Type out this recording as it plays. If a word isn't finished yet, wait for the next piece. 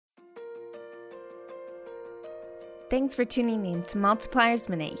Thanks for tuning in to Multipliers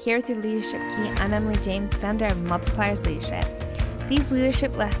Minute. Here with your Leadership Key, I'm Emily James, founder of Multipliers Leadership. These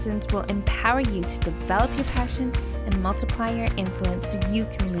leadership lessons will empower you to develop your passion and multiply your influence so you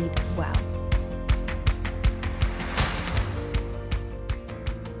can lead well.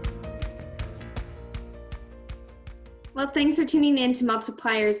 Well, thanks for tuning in to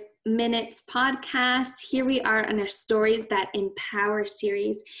Multipliers Minutes podcast. Here we are on our Stories That Empower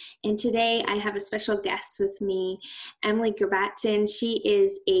series. And today I have a special guest with me, Emily Grabatin. She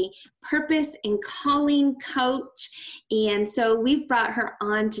is a purpose and calling coach. And so we've brought her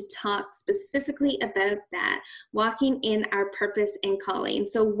on to talk specifically about that, walking in our purpose and calling.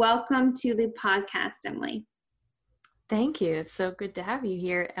 So welcome to the podcast, Emily. Thank you. It's so good to have you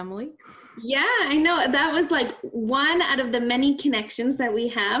here, Emily. Yeah, I know. That was like one out of the many connections that we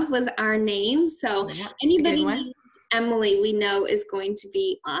have was our name. So Yeah, anybody named Emily we know is going to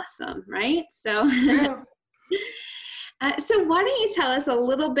be awesome, right? So, so why don't you tell us a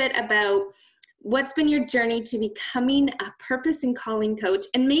little bit about what's been your journey to becoming a purpose and calling coach,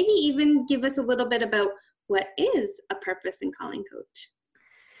 and maybe even give us a little bit about what is a purpose and calling coach?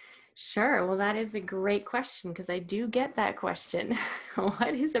 Sure. Well, that is a great question because I do get that question.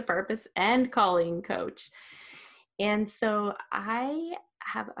 What is a purpose and calling coach? And so I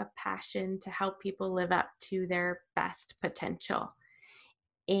have a passion to help people live up to their best potential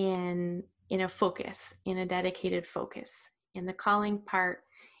in a focus, in a dedicated focus. And the calling part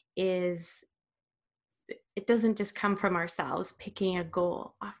is, it doesn't just come from ourselves picking a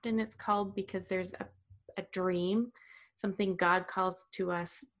goal. Often it's called because there's a dream, something God calls to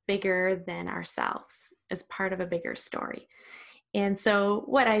us bigger than ourselves as part of a bigger story. And so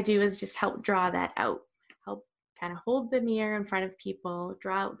what I do is just help draw that out, help kind of hold the mirror in front of people,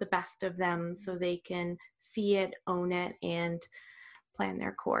 draw out the best of them so they can see it, own it, and plan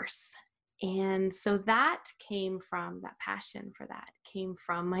their course. And so that passion for that came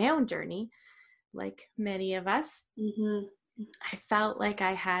from my own journey. Like many of us, I felt like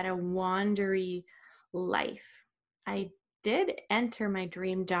I had a wandery life. I did enter my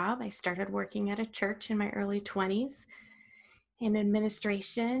dream job. I started working at a church in my early 20s in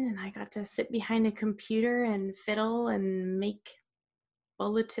administration, and I got to sit behind a computer and fiddle and make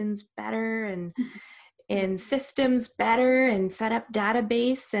bulletins better and systems better and set up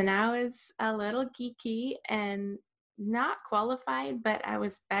database. And I was a little geeky and not qualified, but I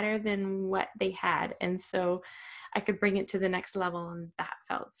was better than what they had. And so I could bring it to the next level, and that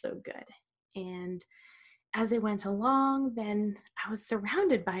felt so good. And as it went along, then I was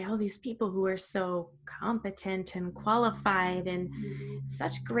surrounded by all these people who were so competent and qualified and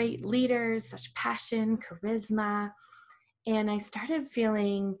such great leaders, such passion, charisma. And I started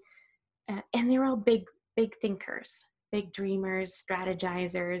feeling, and they were all big thinkers, big dreamers,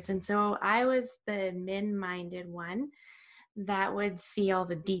 strategizers. And so I was the min-minded one that would see all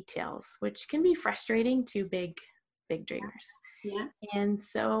the details, which can be frustrating to big dreamers. Yeah. And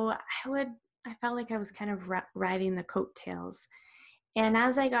so I felt like I was kind of riding the coattails. And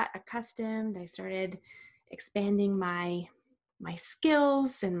as I got accustomed, I started expanding my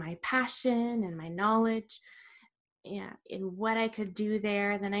skills and my passion and my knowledge in what I could do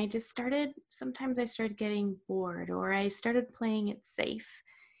there. Then sometimes I started getting bored, or I started playing it safe.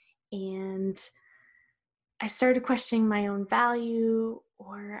 And I started questioning my own value,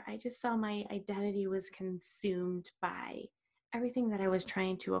 or I just saw my identity was consumed by everything that I was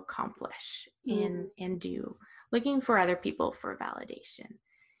trying to accomplish and do, looking for other people for validation.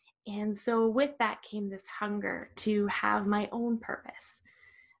 And so with that came this hunger to have my own purpose,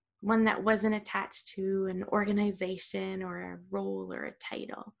 one that wasn't attached to an organization or a role or a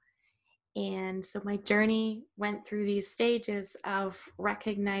title. And so my journey went through these stages of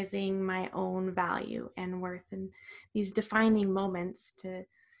recognizing my own value and worth, and these defining moments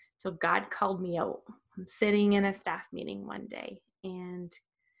till God called me out. I'm sitting in a staff meeting one day, and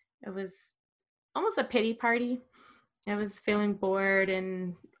it was almost a pity party. I was feeling bored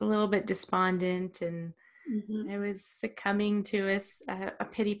and a little bit despondent, and I was succumbing to a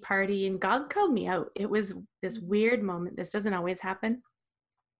pity party, and God called me out. It was this weird moment. This doesn't always happen,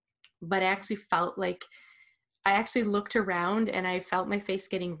 but I actually felt like I actually looked around and I felt my face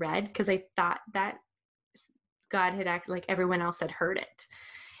getting red because I thought that God had acted like everyone else had heard it.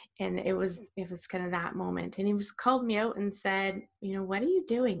 And it was kind of that moment. And he called me out and said, what are you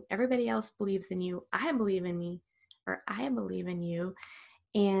doing? Everybody else believes in you. I believe in me, or I believe in you.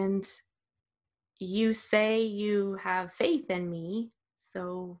 And you say you have faith in me.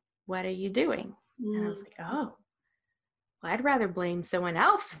 So what are you doing? And I was like, oh, well, I'd rather blame someone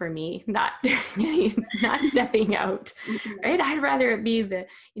else for me not not stepping out, right? I'd rather it be the,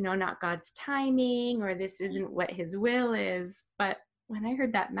 not God's timing, or this isn't what his will is. But when I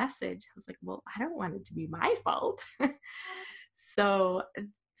heard that message, I was like, well, I don't want it to be my fault. So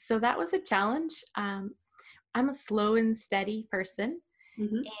that was a challenge. I'm a slow and steady person.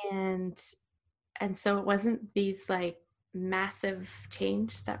 Mm-hmm. And so it wasn't these like massive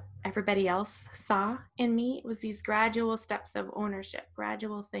change that everybody else saw in me. It was these gradual steps of ownership,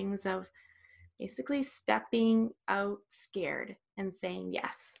 gradual things of basically stepping out scared and saying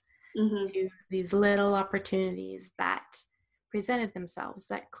yes Mm-hmm. to these little opportunities that presented themselves,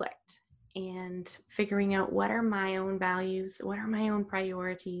 that clicked, and figuring out what are my own values, what are my own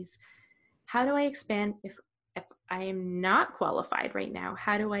priorities, how do I expand if I am not qualified right now,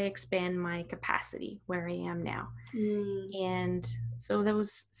 how do I expand my capacity where I am now? And so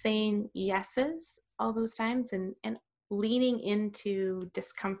those saying yeses all those times, and leaning into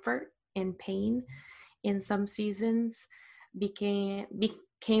discomfort and pain in some seasons became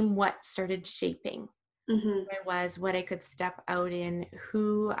what started shaping Mm-hmm. who I was, what I could step out in,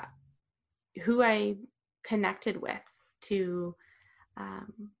 who I connected with to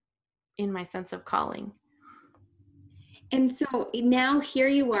in my sense of calling. And so now here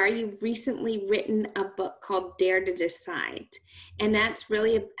you are, you've recently written a book called Dare to Decide. And that's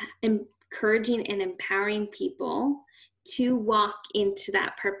really encouraging and empowering people to walk into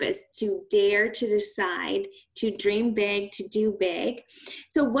that purpose, to dare to decide, to dream big, to do big.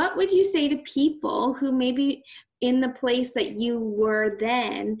 So what would you say to people who maybe in the place that you were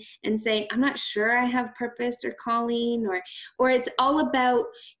then and say, I'm not sure I have purpose or calling, or it's all about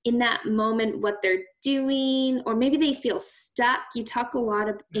in that moment what they're doing, or maybe they feel stuck. You talk a lot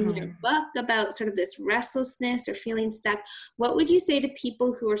in your book about sort of this restlessness or feeling stuck. What would you say to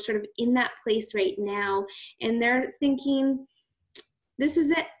people who are sort of in that place right now and they're thinking, this is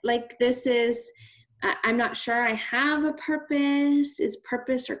it, like this is, I'm not sure I have a purpose. Is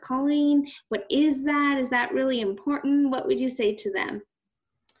purpose or calling? What is that? Is that really important? What would you say to them?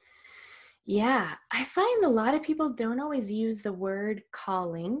 Yeah, I find a lot of people don't always use the word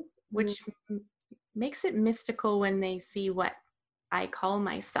calling, which makes it mystical when they see what I call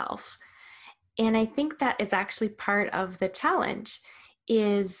myself. And I think that is actually part of the challenge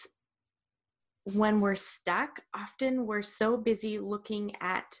is when we're stuck, often we're so busy looking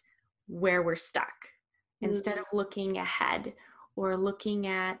at where we're stuck instead of looking ahead or looking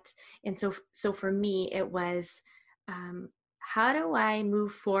at, and so for me, it was, how do I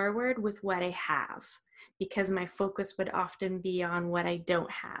move forward with what I have? Because my focus would often be on what I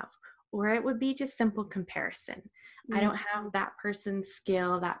don't have, or it would be just simple comparison. I don't have that person's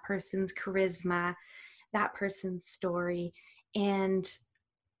skill, that person's charisma, that person's story. And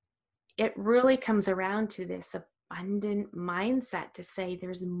it really comes around to this abundant mindset to say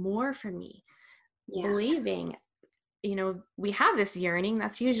there's more for me. Believing, we have this yearning,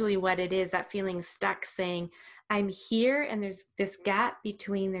 that's usually what it is, that feeling stuck, saying I'm here and there's this gap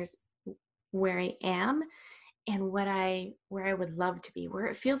between there's where I am and where I would love to be, where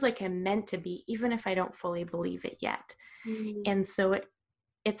it feels like I'm meant to be, even if I don't fully believe it yet. And so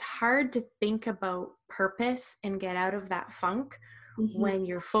it's hard to think about purpose and get out of that funk when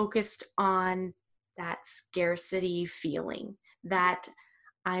you're focused on that scarcity feeling, that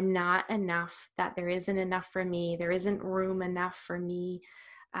I'm not enough, that there isn't enough for me, there isn't room enough for me.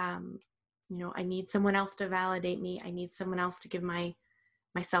 I need someone else to validate me. I need someone else to give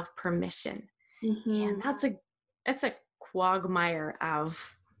myself permission. And that's a quagmire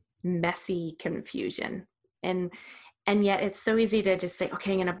of messy confusion. And yet it's so easy to just say,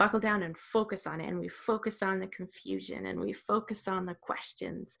 okay, I'm going to buckle down and focus on it. And we focus on the confusion and we focus on the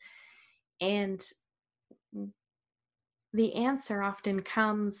questions. And the answer often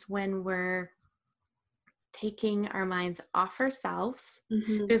comes when we're taking our minds off ourselves.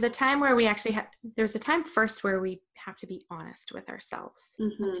 There's a time where there's a time first where we have to be honest with ourselves.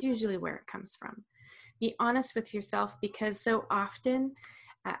 That's usually where it comes from. Be honest with yourself, because so often,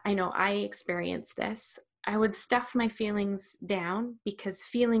 I know I experienced this, I would stuff my feelings down because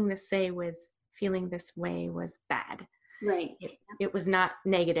feeling this way was bad. Right. It was not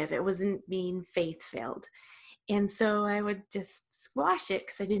negative. It wasn't being faith-filled. And so I would just squash it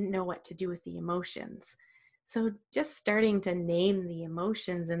because I didn't know what to do with the emotions. So just starting to name the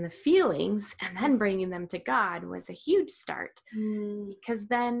emotions and the feelings and then bringing them to God was a huge start, because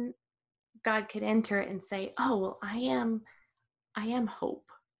then God could enter it and say, oh, well, I am hope.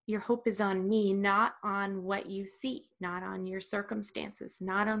 Your hope is on me, not on what you see, not on your circumstances,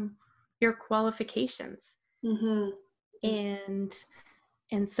 not on your qualifications. And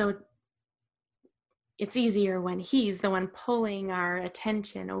so it's easier when he's the one pulling our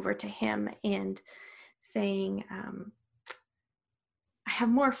attention over to him and saying, I have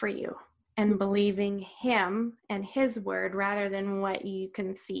more for you, and believing him and his word rather than what you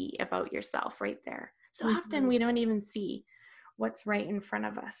can see about yourself right there. So often we don't even see what's right in front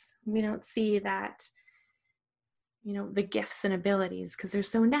of us. We don't see that, the gifts and abilities, because they're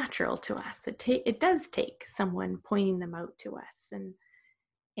so natural to us. It does take someone pointing them out to us and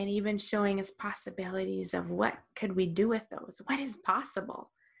even showing us possibilities of what could we do with those, what is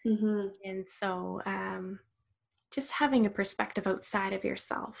possible. And so just having a perspective outside of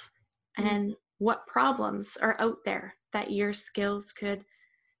yourself and what problems are out there that your skills could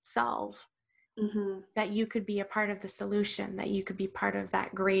solve, that you could be a part of the solution, that you could be part of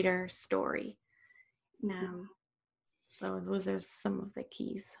that greater story. So those are some of the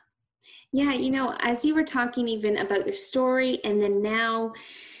keys. Yeah, as you were talking even about your story, and then now,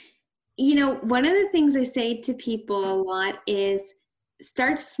 one of the things I say to people a lot is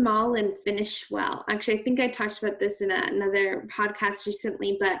start small and finish well. Actually, I think I talked about this in another podcast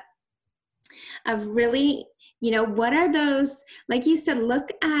recently, but of really, what are those, like you said, look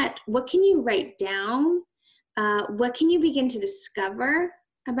at what can you write down? What can you begin to discover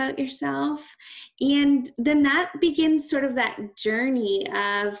about yourself? And then that begins sort of that journey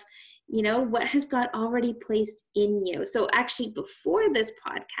of, what has God already placed in you. So actually, before this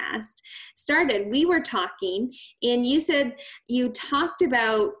podcast started, we were talking, and you said you talked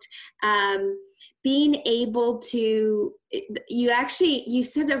about being able to, you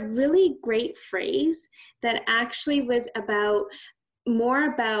said a really great phrase that actually was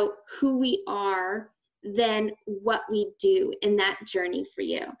more about who we are than what we do in that journey for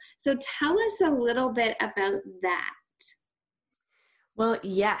you. So tell us a little bit about that. Well,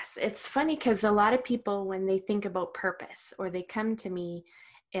 yes, it's funny because a lot of people, when they think about purpose, or they come to me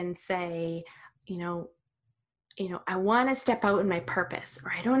and say, I want to step out in my purpose,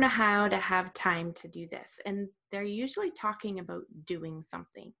 or I don't know how to have time to do this. And they're usually talking about doing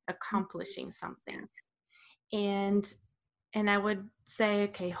something, accomplishing something. And I would say,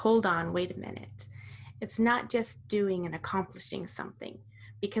 okay, hold on, wait a minute. It's not just doing and accomplishing something,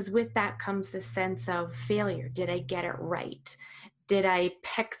 because with that comes the sense of failure. Did I get it right? Did I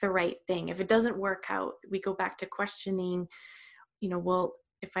pick the right thing? If it doesn't work out, we go back to questioning, well,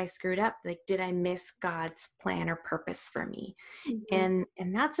 if I screwed up, like, did I miss God's plan or purpose for me? And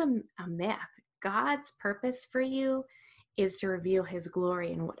that's a myth. God's purpose for you is to reveal his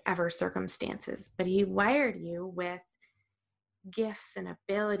glory in whatever circumstances, but he wired you with gifts and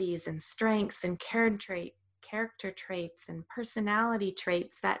abilities and strengths and character traits and personality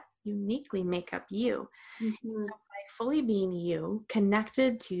traits that uniquely make up you. So by fully being you,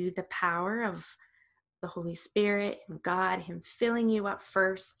 connected to the power of the Holy Spirit and God, him filling you up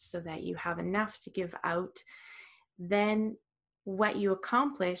first so that you have enough to give out, then what you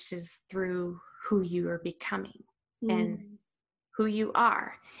accomplish is through who you are becoming and who you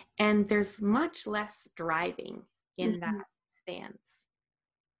are. And there's much less driving in that stance.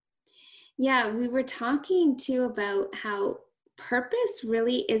 Yeah, we were talking too about how purpose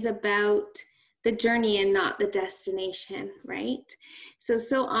really is about the journey and not the destination, right?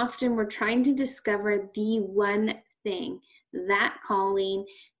 So often we're trying to discover the one thing, that calling,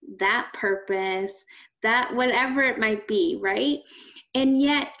 that purpose, that whatever it might be, right? And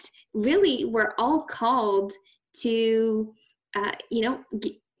yet, really, we're all called to,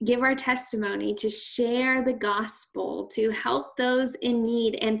 give our testimony, to share the gospel, to help those in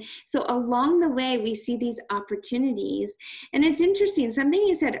need. And so along the way, we see these opportunities. And it's interesting, something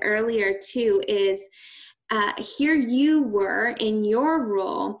you said earlier too is, here you were in your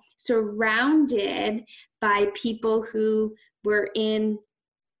role surrounded by people who were in,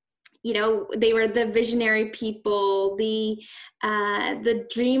 they were the visionary people, the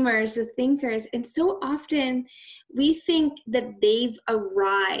dreamers, the thinkers. And so often we think that they've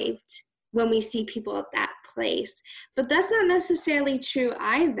arrived when we see people at that place, but that's not necessarily true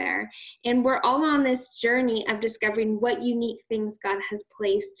either. And we're all on this journey of discovering what unique things God has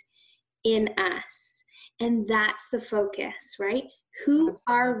placed in us. And that's the focus, right? Who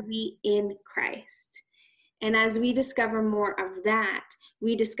are we in Christ? And as we discover more of that,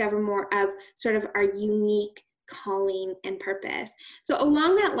 we discover more of sort of our unique calling and purpose. So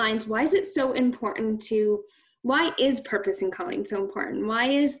along that lines, why is it so important why is purpose and calling so important? Why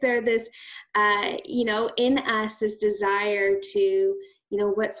is there this, in us, this desire to,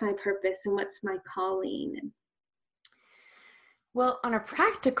 what's my purpose and what's my calling? Well, on a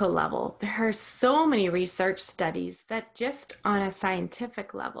practical level, there are so many research studies that just on a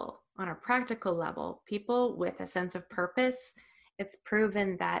scientific level, on a practical level, people with a sense of purpose it's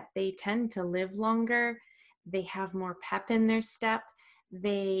proven that they tend to live longer. They have more pep in their step.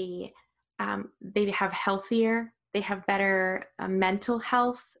 They have healthier, they have better mental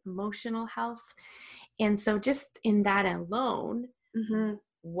health, emotional health. And so just in that alone,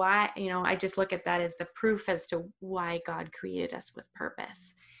 why, I just look at that as the proof as to why God created us with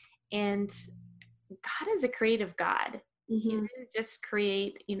purpose. And God is a creative God. He didn't just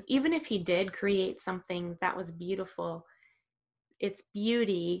create, even if he did create something that was beautiful, its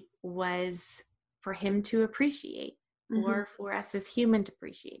beauty was for him to appreciate or for us as human to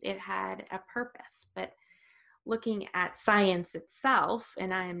appreciate. It had a purpose. But looking at science itself,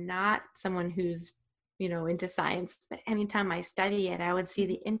 and I am not someone who's, into science, but anytime I study it, I would see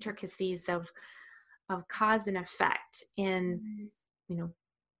the intricacies of cause and effect in,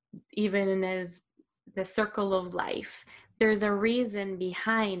 even as the circle of life. There's a reason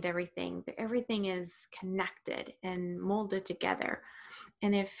behind everything. Everything is connected and molded together.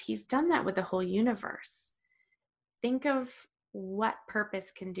 And if he's done that with the whole universe, think of what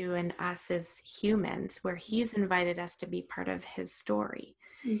purpose can do in us as humans, where he's invited us to be part of his story.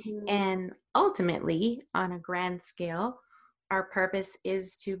 And ultimately, on a grand scale, our purpose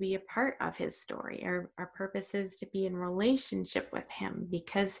is to be a part of his story. Our purpose is to be in relationship with him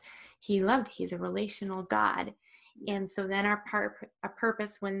because he's a relational God. And so then our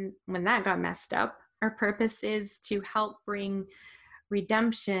purpose, when that got messed up, our purpose is to help bring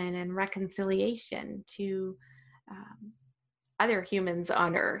redemption and reconciliation to other humans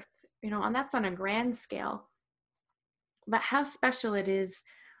on earth, and that's on a grand scale. But how special it is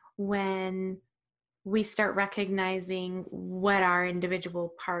when we start recognizing what our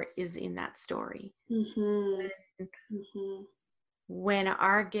individual part is in that story. When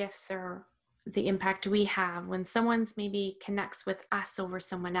our gifts are the impact we have, when someone's maybe connects with us over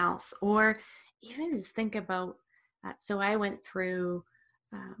someone else, or even just think about, so I went through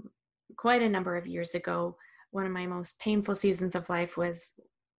quite a number of years ago, one of my most painful seasons of life was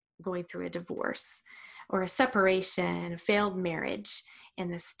going through a divorce or a separation, a failed marriage,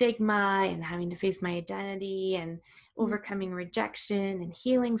 and the stigma and having to face my identity and overcoming rejection and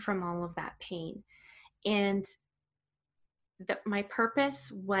healing from all of that pain. And my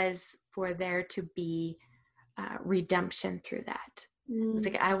purpose was for there to be redemption through that. It was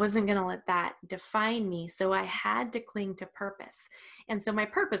like I wasn't going to let that define me. So I had to cling to purpose. And so my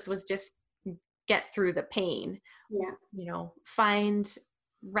purpose was just get through the pain, find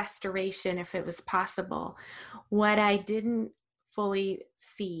restoration if it was possible. What I didn't fully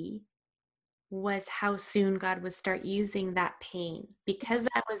see was how soon God would start using that pain, because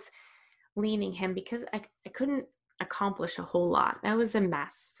I was leaning him, because I couldn't accomplish a whole lot. I was a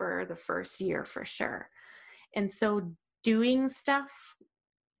mess for the first year for sure. And so doing stuff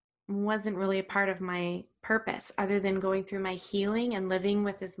wasn't really a part of my purpose, other than going through my healing and living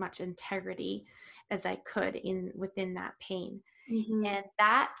with as much integrity as I could within that pain. And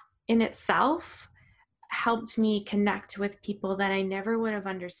that in itself helped me connect with people that I never would have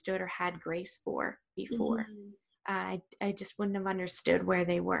understood or had grace for before. I just wouldn't have understood where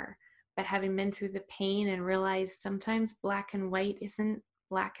they were. But having been through the pain and realized sometimes black and white isn't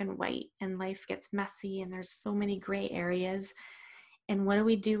black and white, and life gets messy and there's so many gray areas. And what do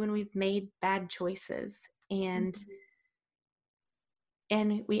we do when we've made bad choices? And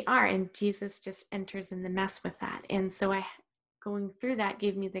and Jesus just enters in the mess with that. And so going through that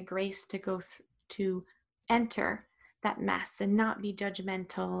gave me the grace to to enter that mess and not be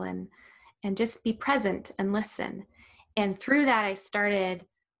judgmental and just be present and listen. And through that, I started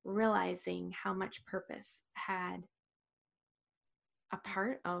realizing how much purpose had a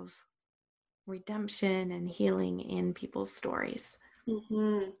part of redemption and healing in people's stories.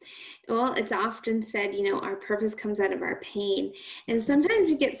 Well, it's often said, our purpose comes out of our pain. And sometimes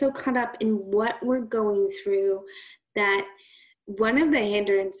we get so caught up in what we're going through that one of the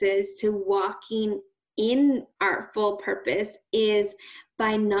hindrances to walking in our full purpose is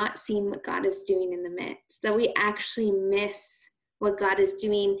by not seeing what God is doing in the midst, that we actually miss what God is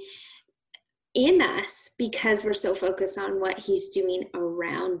doing in us because we're so focused on what he's doing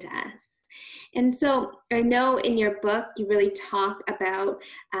around us. And so I know in your book, you really talk about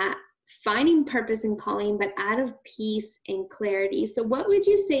finding purpose and calling, but out of peace and clarity. So what would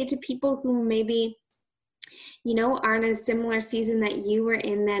you say to people who maybe, are in a similar season that you were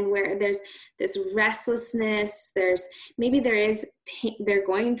in then, where there's this restlessness, there is pain, they're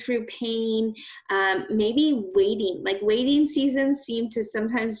going through pain, maybe waiting seasons seem to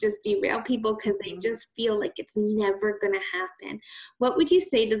sometimes just derail people because they just feel like it's never going to happen. What would you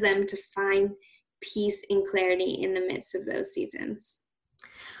say to them to find peace and clarity in the midst of those seasons?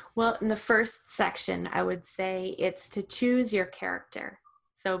 Well, in the first section, I would say it's to choose your character.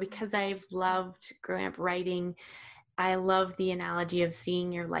 So because I've loved growing up writing, I love the analogy of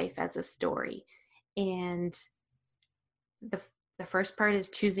seeing your life as a story. And the the first part is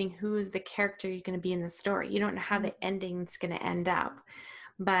choosing who is the character you're going to be in the story. You don't know how the ending's going to end up,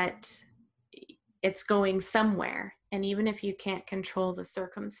 but it's going somewhere. And even if you can't control the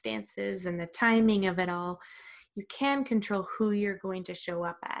circumstances and the timing of it all, you can control who you're going to show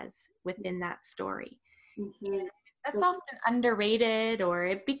up as within that story. Mm-hmm. That's often underrated, or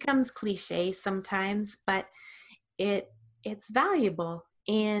it becomes cliche sometimes, but it's valuable.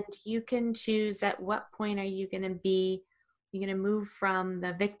 And you can choose at what point are you going to be, you're going to move from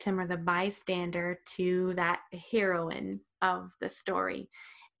the victim or the bystander to that heroine of the story.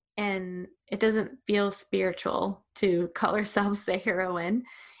 And it doesn't feel spiritual to call ourselves the heroine.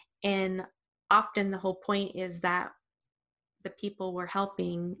 And often the whole point is that the people we're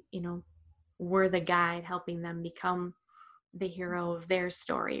helping, we're the guide helping them become the hero of their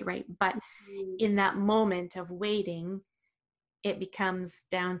story, right? But in that moment of waiting, it becomes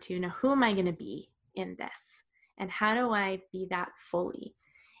down to, now, who am I going to be in this? And how do I be that fully?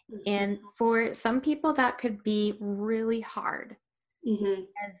 And for some people, that could be really hard,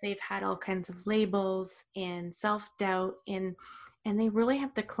 as they've had all kinds of labels and self-doubt, and they really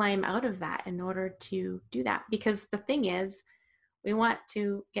have to climb out of that in order to do that. Because the thing is, we want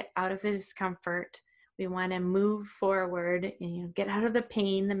to get out of the discomfort. We want to move forward and get out of the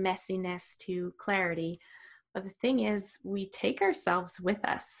pain, the messiness, to clarity. But the thing is, we take ourselves with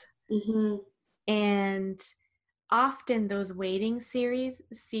us. And often those waiting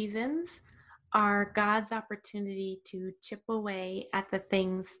seasons are God's opportunity to chip away at the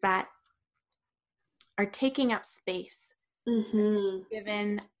things that are taking up space,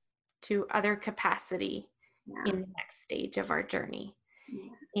 given to other capacity in the next stage of our journey.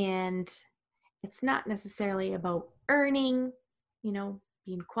 And it's not necessarily about earning,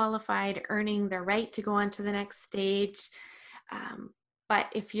 being qualified, earning the right to go on to the next stage. But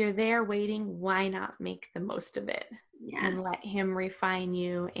if you're there waiting, why not make the most of it and let him refine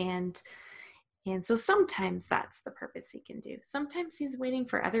you? And so sometimes that's the purpose he can do. Sometimes he's waiting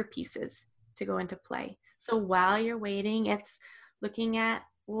for other pieces to go into play. So while you're waiting, it's looking at,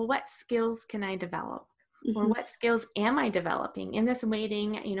 well, what skills can I develop? Or what skills am I developing in this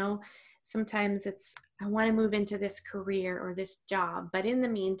waiting? Sometimes it's, I want to move into this career or this job, but in the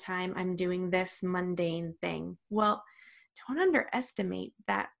meantime, I'm doing this mundane thing. Well, don't underestimate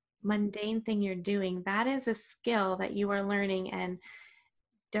that mundane thing you're doing. That is a skill that you are learning, and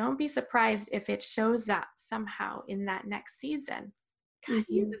don't be surprised if it shows up somehow in that next season. God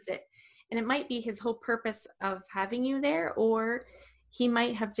uses it. And it might be his whole purpose of having you there, or he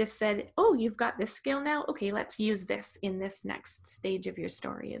might have just said, oh, you've got this skill now. Okay, let's use this in this next stage of your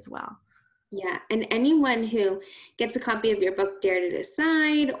story as well. Yeah, and anyone who gets a copy of your book, Dare to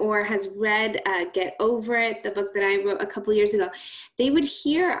Decide, or has read Get Over It, the book that I wrote a couple years ago, they would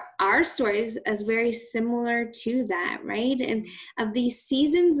hear our stories as very similar to that, right? And of these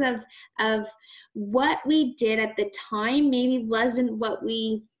seasons of what we did at the time maybe wasn't what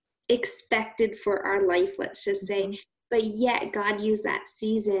we expected for our life, let's just say. But yet God used that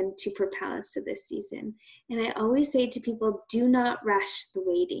season to propel us to this season. And I always say to people, do not rush the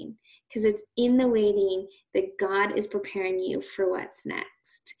waiting, because it's in the waiting that God is preparing you for what's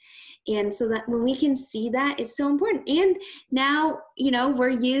next. And so that when we can see that, it's so important. And now, we're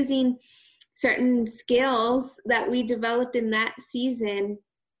using certain skills that we developed in that season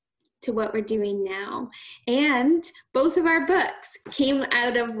to what we're doing now. And both of our books came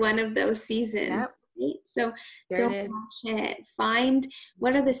out of one of those seasons. Yep. Right? So don't rush it. Find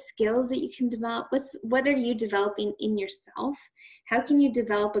what are the skills that you can develop. What are you developing in yourself? How can you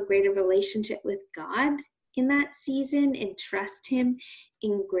develop a greater relationship with God in that season and trust him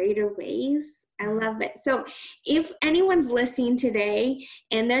in greater ways? I love it. So if anyone's listening today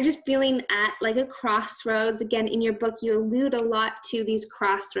and they're just feeling at like a crossroads, again, in your book, you allude a lot to these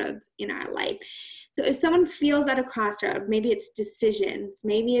crossroads in our life. So if someone feels at a crossroad, maybe it's decisions,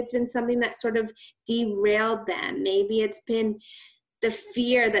 maybe it's been something that sort of derailed them, maybe it's been the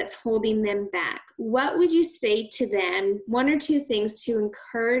fear that's holding them back, what would you say to them, one or two things to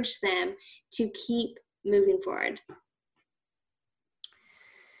encourage them to keep moving forward?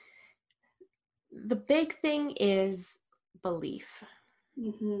 The big thing is belief.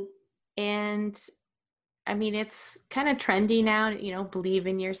 And I mean, it's kind of trendy now, believe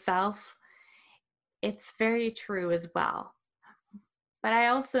in yourself. It's very true as well. But I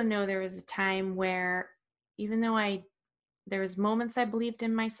also know there was a time where, even though there was moments I believed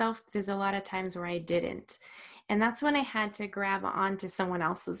in myself, but there's a lot of times where I didn't. And that's when I had to grab onto someone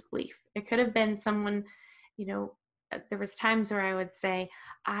else's belief. It could have been someone, there was times where I would say,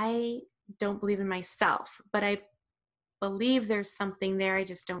 I don't believe in myself, but I believe there's something there. I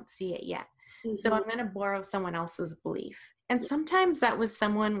just don't see it yet. So I'm going to borrow someone else's belief. And sometimes that was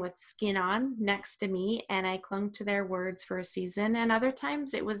someone with skin on next to me, and I clung to their words for a season. And other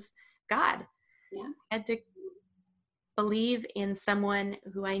times it was God. Yeah. I had to believe in someone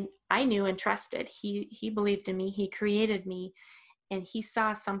who I knew and trusted. He believed in me. He created me, and he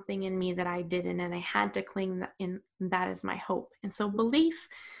saw something in me that I didn't, and I had to cling in that as my hope. And so belief,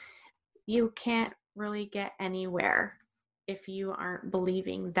 you can't really get anywhere if you aren't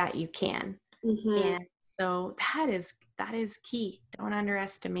believing that you can. And so that is key. Don't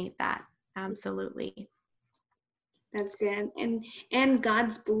underestimate that. Absolutely. That's good. And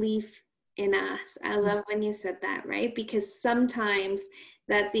God's belief in us. I love when you said that, right? Because sometimes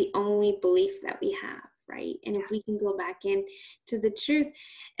that's the only belief that we have, right? And if we can go back in to the truth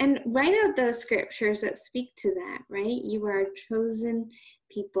and write out those scriptures that speak to that, right? You are a chosen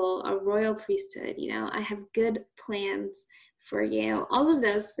people, a royal priesthood, I have good plans for you, all of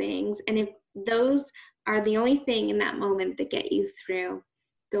those things. And if those are the only thing in that moment that get you through,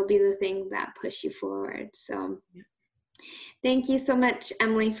 they'll be the thing that push you forward. So thank you so much,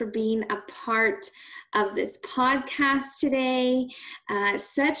 Emily, for being a part of this podcast today.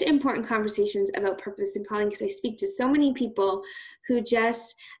 Such important conversations about purpose and calling, because I speak to so many people who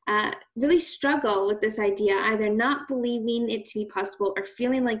just really struggle with this idea, either not believing it to be possible or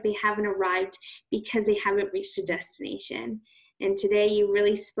feeling like they haven't arrived because they haven't reached a destination. And today you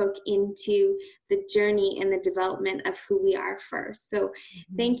really spoke into the journey and the development of who we are first. So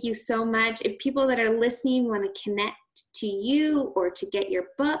thank you so much. If people that are listening want to connect to you or to get your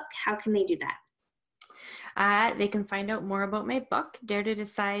book, how can they do that? They can find out more about my book,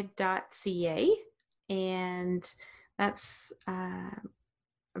 daretodecide.ca, and that's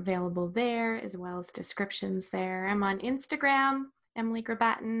available there, as well as descriptions there. I'm on Instagram, Emily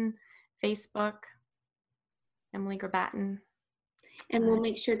Grabatin, Facebook, Emily Grabatin. And we'll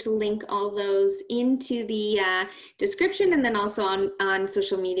make sure to link all those into the description, and then also on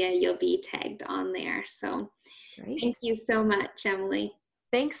social media, you'll be tagged on there. So great. Thank you so much, Emily.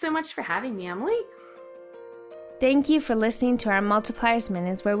 Thanks so much for having me, Emily. Thank you for listening to our Multipliers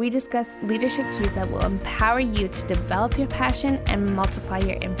Minutes, where we discuss leadership keys that will empower you to develop your passion and multiply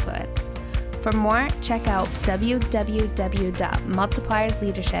your influence. For more, check out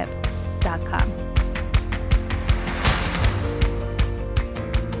www.multipliersleadership.com.